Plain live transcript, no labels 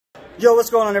Yo,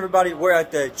 what's going on, everybody? We're at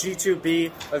the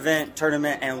G2B event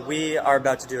tournament, and we are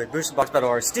about to do a booster box battle,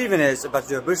 or Steven is about to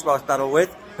do a booster box battle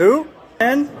with who?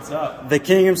 And what's up? The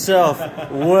king himself.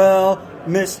 Well,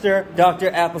 Mr.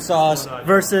 Dr. Applesauce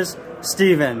versus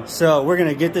Steven. So we're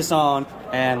gonna get this on,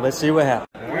 and let's see what happens.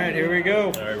 All right, here we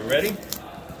go. All right, ready? All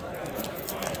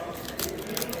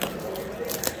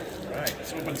right,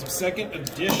 let's open some second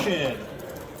edition.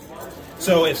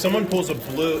 So if someone pulls a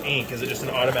blue ink, is it just an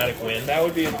automatic win? That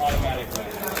would be an automatic win.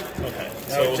 Okay.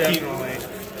 So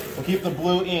we'll keep the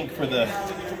blue ink for the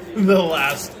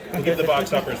last. We'll keep the box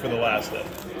toppers for the last then.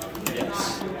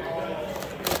 Yes.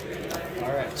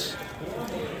 All right.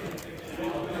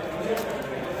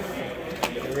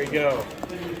 Here we go.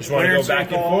 Just want to go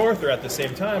back and forth, or at the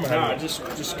same time? Or no,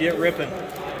 just get ripping.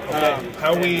 Okay.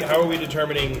 How are we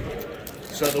determining?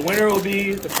 So the winner will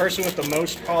be the person with the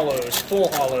most hollows, full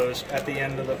hollows, at the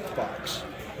end of the box.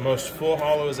 Most full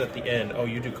hollows at the end. Oh,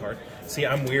 you do card. See,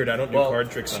 I'm weird. I don't do card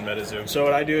tricks on Metazoo. So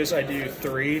what I do is I do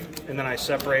 3, and then I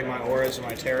separate my auras and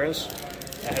my terras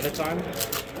ahead of time.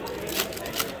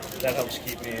 That helps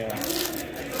keep me.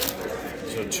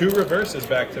 So 2 reverses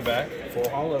back to back. Full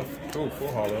hollow. Oh,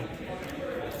 full hollow.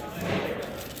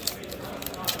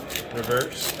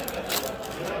 Reverse.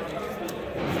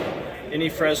 Any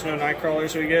Fresno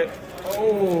Nightcrawlers we get?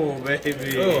 Oh,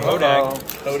 baby. Oh, Hodag.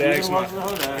 Hodag's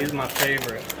he's my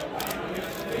favorite.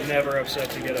 Never upset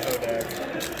to get a Hodag.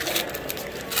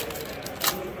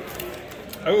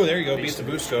 Oh, there you go. Beats the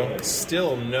Busco.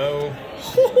 Still no.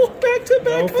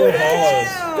 Back-to-back full hollows.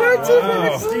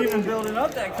 Back-to-back. Steven building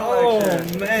up that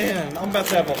collection. Oh, man. I'm about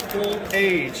to have a full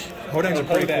page. Hodag's a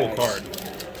pretty cool card.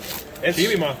 It's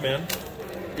TV Mothman.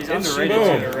 He's It's underrated. super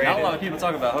Too. underrated. Not a lot of people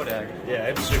talk about Hodag. Yeah,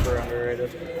 it's super underrated.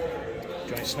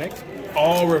 Johnny Snake?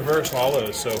 All reverse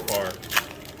hollows so far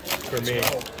for me.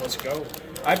 Let's go.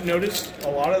 I've noticed a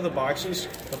lot of the boxes,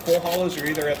 the full hollows are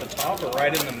either at the top or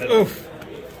right in the middle. Oof.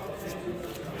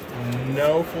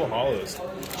 No full hollows.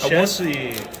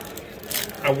 Jesse.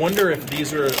 I wonder if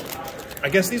these are. I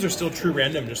guess these are still true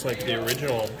random, just like the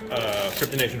original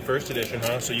Kryptonation First Edition,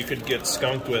 huh? So you could get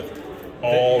skunked with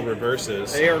all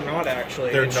reverses. They are not actually.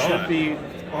 They're it not. Should be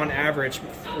on average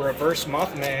reverse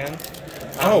Mothman.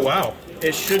 Oh wow!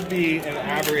 It should be an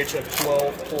average of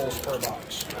 12 pulls per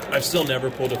box. I've still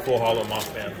never pulled a full hollow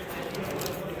Mothman.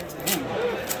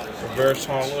 Reverse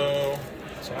hollow.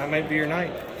 So that might be your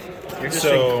night. You're just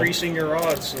increasing your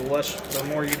odds the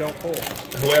more you don't pull.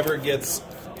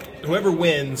 Whoever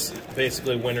wins,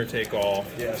 basically winner take all.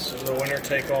 Yes, the winner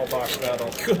take all box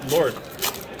battle. Good lord.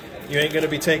 You ain't gonna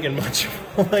be taking much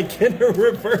like in a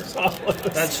reverse hollow.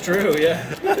 That's true, yeah.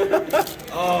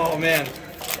 Oh man.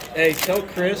 Hey, tell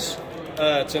Chris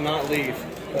to not leave,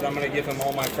 but I'm gonna give him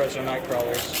all my Fresno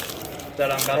Nightcrawlers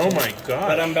that I'm about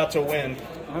that I'm about to win.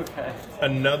 Okay.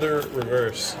 Another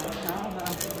reverse.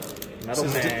 Metal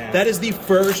Man. That is the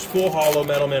first full hollow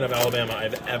Metal Man of Alabama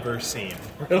I've ever seen.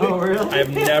 Really? Oh, really? I have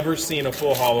never seen a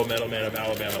full hollow Metal Man of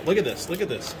Alabama. Look at this. Look at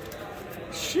this.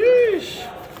 Sheesh.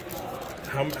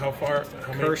 How far?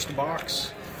 How many? Cursed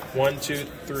box. 1, 2,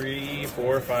 3,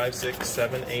 4, 5, 6,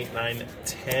 7, 8, 9,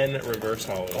 10 reverse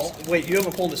hollows. Oh, wait, you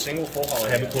haven't pulled a single full hollow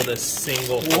I haven't pulled a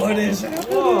single. What is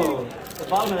happening? Whoa! The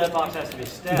bottom of that box has to be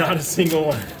stacked. Not a single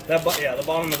one. Yeah, the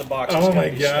bottom of the box. Oh my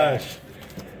gosh.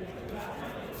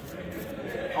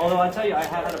 Although I tell you, I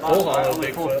had a box where I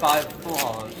only pulled Bigfoot. 5 full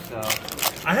hollows, so.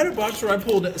 I had a box where I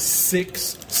pulled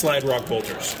 6 slide rock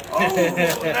bolters. Oh,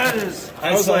 that is.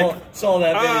 I saw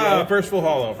that video. First full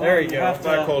hollow. There you go.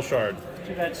 Black hole shard.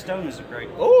 Too bad stone isn't great.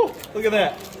 Oh, look at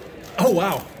that. Oh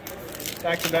wow.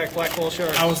 Back-to-back black hole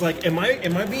shards. I was like, am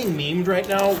I being memed right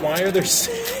now? Why are there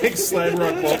 6 slide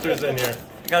rock bolters in here?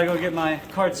 Gotta go get my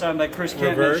card signed by Chris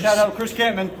Campman. Reverse. Shout out Chris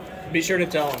Campman. Be sure to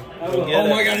tell him. Oh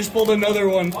my god, he's pulled another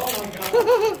one.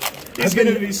 He's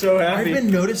going to be so happy. I've been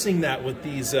noticing that with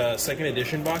these second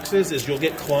edition boxes is you'll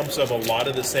get clumps of a lot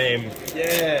of the same.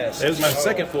 Yes. There's my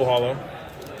second full hollow.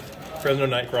 Fresno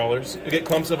Nightcrawlers. You get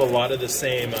clumps of a lot of the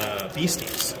same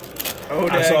beasties.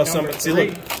 Hodag I saw some. number See, 3.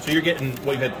 look. So you're getting.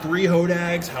 Well, you had 3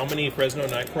 Hodags. How many Fresno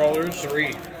Nightcrawlers?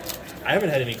 3. I haven't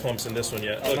had any clumps in this one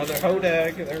yet. Look. Another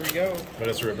Hodag. There we go. But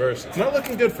it's reversed. It's not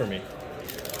looking good for me.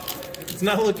 It's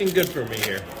not looking good for me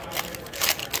here.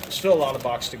 Still a lot of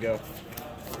box to go.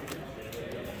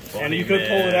 And you could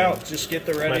pull it out. Just get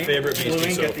the ready. My favorite beastie blue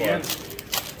ink so at the far. end.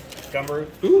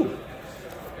 Gumbaroo. Ooh.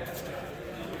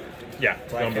 Yeah,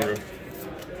 Black Gumbaroo.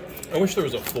 I wish there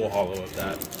was a full hollow of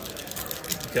that.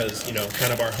 Because, you know,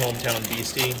 kind of our hometown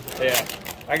beastie. Yeah.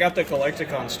 I got the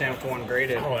Collecticon stamped 1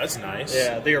 graded. Oh, that's nice.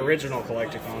 Yeah, the original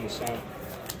Collecticon stamp.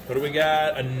 What do we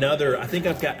got? Another. I think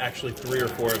I've got actually 3 or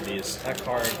 4 of these. That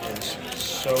card is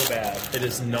so bad. It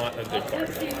is not a good card.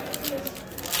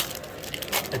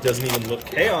 It doesn't even look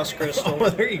Chaos Crystal. Oh,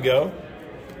 there you go.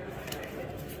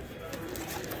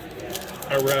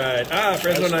 All right.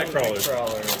 Fresno Nightcrawlers.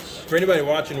 For anybody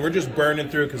watching, we're just burning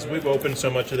through because we've opened so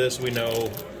much of this. We know.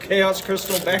 Chaos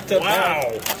Crystal back to Wow.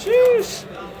 back. Jeez.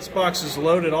 This box is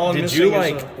loaded. All Did you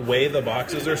like weigh the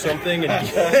boxes or something and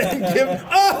give?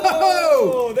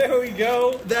 Oh, there we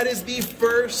go. That is the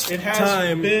first It has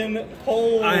time been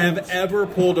pulled. I have ever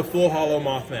pulled a full hollow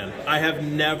Mothman. I have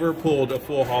never pulled a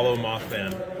full hollow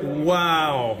Mothman.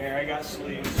 Wow. Here, I got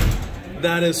sleeves.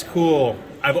 That is cool.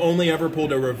 I've only ever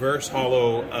pulled a reverse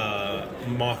hollow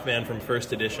Mothman from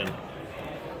first edition.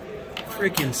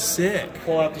 Freaking sick.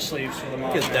 Pull out the sleeves for the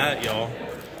Mothman. Look at that, y'all.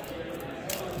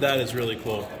 That is really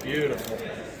cool. Beautiful.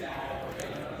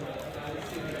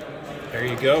 There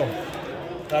you go.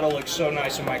 That'll look so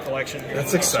nice in my collection here. That's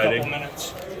in the exciting.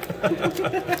 next couple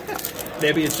minutes.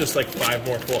 Maybe it's just like 5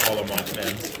 more full hollow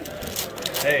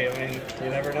Mothmans. Hey, I mean, you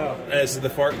never know. This is the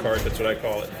fart card. That's what I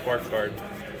call it. Fart card.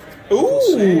 Sam,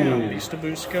 Ooh. Beast of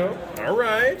Busco. All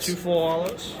right. 2 full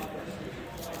hollows.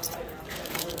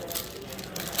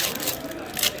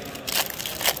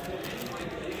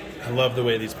 I love the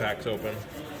way these packs open.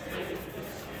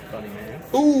 Funny, man.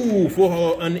 Ooh, full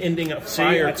hollow unending fire See,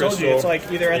 I told crystal. you, it's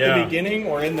like either at Yeah. the beginning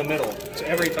or in the middle. It's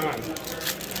every time.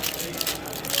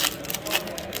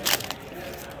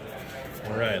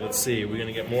 All right, let's see. We're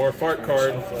gonna get more fart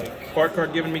card. Snowflake. Fart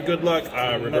card giving me good luck.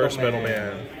 Reverse Metal Metal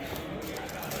Man. Man.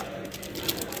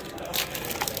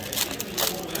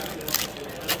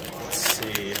 Let's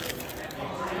see.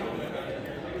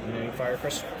 New Fire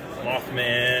Crystal.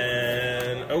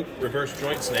 Mothman. Oh, reverse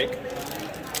joint snake.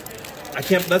 I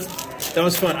can't. That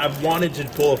was fun. I've wanted to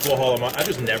pull a full hollow. I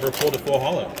just never pulled a full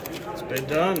hollow. It's been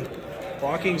done.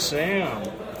 Walking Sam.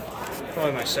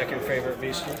 Probably my second favorite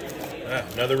beast.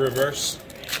 Another reverse.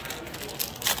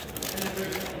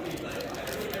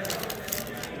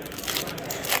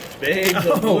 Big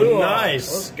the blue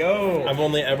nice. Let's go. I've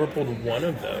only ever pulled one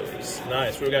of those.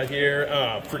 Nice. What we got here?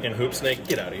 Freaking hoop snake.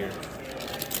 Get out of here.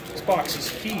 This box is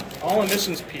heat. All I'm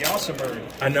missing is Piazza Bird.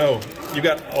 I know. You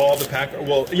got all the pack.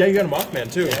 Well, yeah, you got a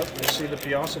Mothman too. Yep, you see the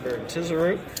Piazza Bird.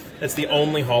 Tizaruk. That's the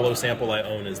only hollow sample I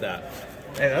own. Is that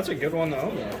Hey, that's a good one to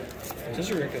own though.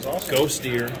 Tizaruk is awesome. Ghost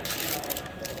Deer?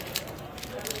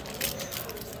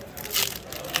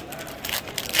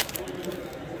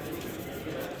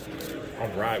 All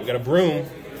right, we got a broom.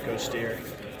 Ghost Deer.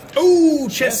 Ooh,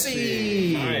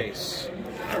 Chessie. Nice.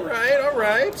 All right, all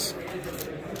right.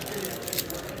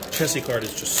 Chessie card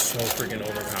is just so freaking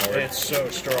overpowered. It's so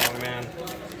strong, man.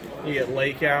 You get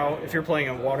Lake Out. If you're playing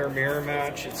a water mirror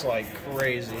match, it's like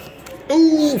crazy.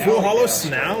 Ooh, Snally full hollow guy.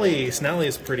 Snally. Snally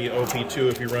is pretty OP too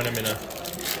if you run him in a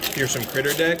fearsome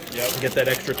critter deck. Yep. Get that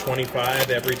extra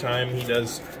 25 every time he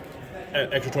does,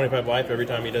 extra 25 life every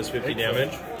time he does 50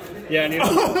 damage. Yeah, and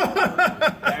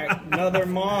another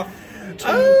moth.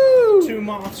 Oh! Two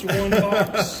moths, one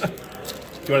box. Do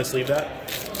you want to sleeve that?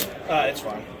 It's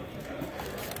fine.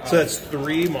 So that's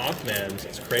 3 Mothmans.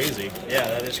 It's crazy. Yeah,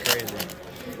 that is crazy.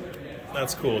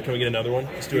 That's cool. Can we get another one?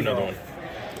 Let's do another one.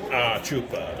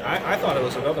 Chupa. I thought it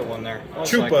was another one there. I was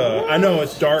Chupa. like, I know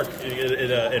it's dark.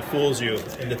 It fools you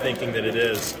into thinking that it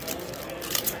is.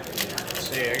 let's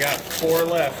see, I got 4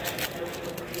 left.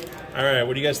 All right.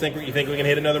 What do you guys think? You think we can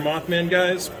hit another Mothman,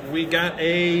 guys? We got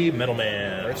a Metal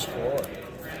Man. There's 4.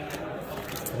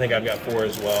 I think I've got 4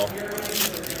 as well.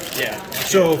 Yeah.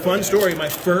 So, fun story. My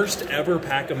first ever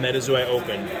pack of Metazoo I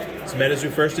opened. It's Metazoo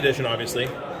first edition, obviously.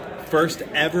 First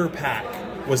ever pack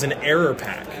was an error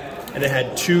pack. And it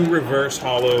had 2 reverse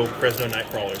hollow Fresno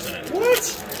Nightcrawlers in it.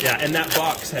 What? Yeah, and that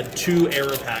box had 2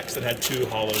 error packs that had 2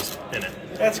 hollows in it.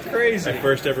 That's crazy. My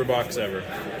first ever box ever.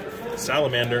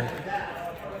 Salamander.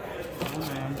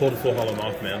 Pulled a full hollow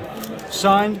Mothman.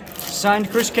 Signed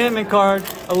Chris Campman card.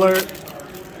 Alert.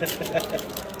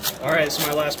 All right, so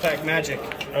my last pack, Magic.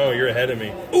 Oh, you're ahead of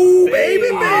me. Ooh, baby,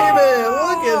 baby! Look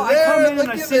Oh, at I come in that!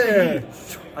 and I Look at see the that!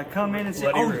 heat. I come in and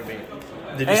say, Bloody oh, Ruby.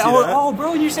 Did you hey, see oh, that? oh,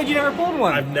 bro, you said you never pulled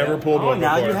one. I've never pulled Oh, one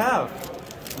now before. you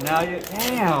have. Now you,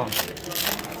 damn.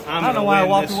 I don't know why I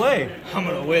walked away. I'm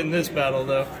going to win this battle,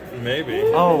 though. Maybe.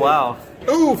 Oh, wow.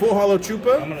 Ooh, full hollow I'm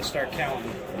Chupa. going to start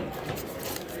counting.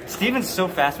 Steven's so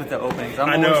fast with the openings. I'm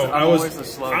I know. I'm always the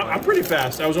slow one. I'm pretty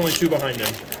fast. I was only 2 behind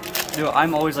him. Dude,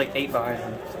 I'm always like 8 behind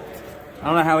him. I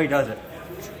don't know how he does it.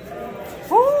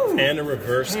 Woo! And a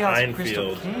reverse Chaos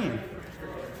Crystal Einfield. King.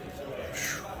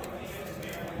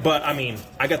 But, I mean,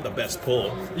 I got the best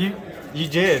pull. You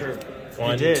did. Sure.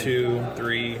 1, did. 2,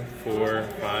 3, 4,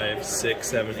 5, 6,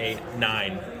 7, 8,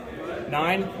 9.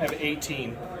 9, I have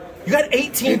 18. You got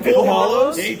 18 full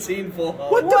hollows? 18 full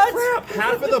hollows. What the crap?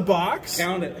 Half of the box?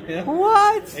 Count it. Yeah.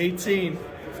 What? 18.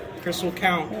 Chris will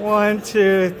count. 1,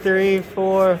 2, 3,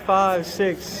 4, 5,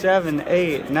 6, 7,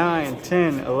 8, 9,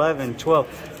 10, 11, 12,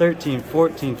 13,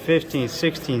 14, 15,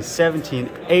 16, 17,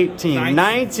 18,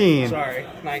 19. Sorry,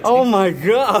 19. Oh my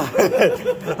god.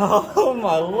 Oh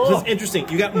my lord. So it's interesting.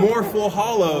 You got more full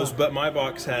hollows, but my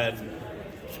box had...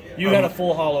 You had a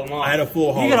full hollow moth. I had a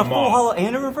full hollow You got a full moth. hollow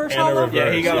and a reverse And a hollow? reverse,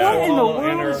 Yeah, he got yeah. a What full in the hollow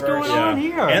and a world is reverse. going on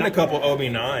here? And a couple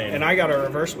OB9. And I got a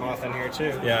reverse moth in here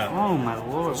too. Yeah. Oh my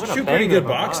lord. What a Two pretty banger good of a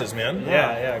boxes, box. man.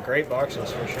 Yeah, great boxes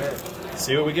for sure.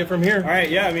 See what we get from here. All right,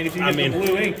 yeah, I mean, if you get the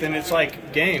blue ink, then it's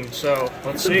like game. So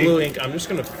let's The see. blue ink, I'm just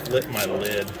going to flip my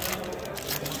lid.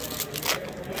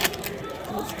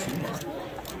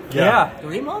 Yeah.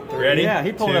 3 months? Ready? Yeah,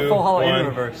 he pulled a 2, full hollow and 1.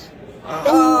 reverse.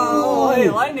 Oh, hey,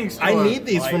 lightning storm. I need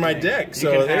these for my deck,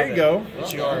 so can there have you it. go.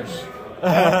 It's yours.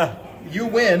 You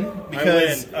win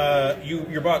because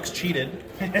your box cheated.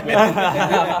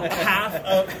 half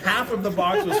of the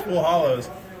box was full hollows.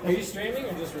 Are you streaming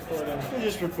or just recording? I'm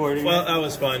just recording. Well, that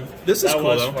was fun. This is That cool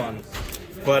was though. fun.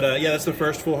 But yeah, that's the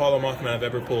first full hollow Mothman I've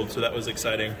ever pulled, so that was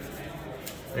exciting.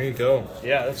 There you go.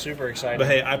 Yeah, that's super exciting. But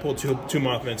hey, I pulled two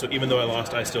Mothman, so even though I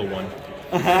lost, I still won.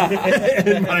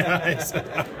 In my eyes.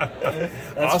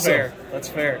 That's Awesome. fair. That's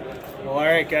fair. Well, all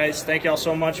right, guys. Thank y'all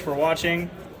so much for watching.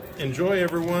 Enjoy,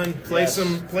 everyone. Play Yes.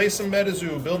 some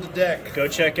Metazoo. Build a deck. Go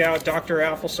check out Dr.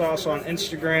 Applesauce on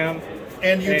Instagram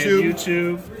And YouTube. and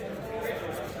YouTube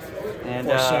and,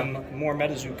 for some more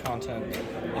Metazoo content.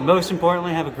 and most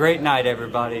importantly, have a great night,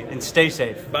 everybody, and stay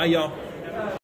safe. Bye, y'all.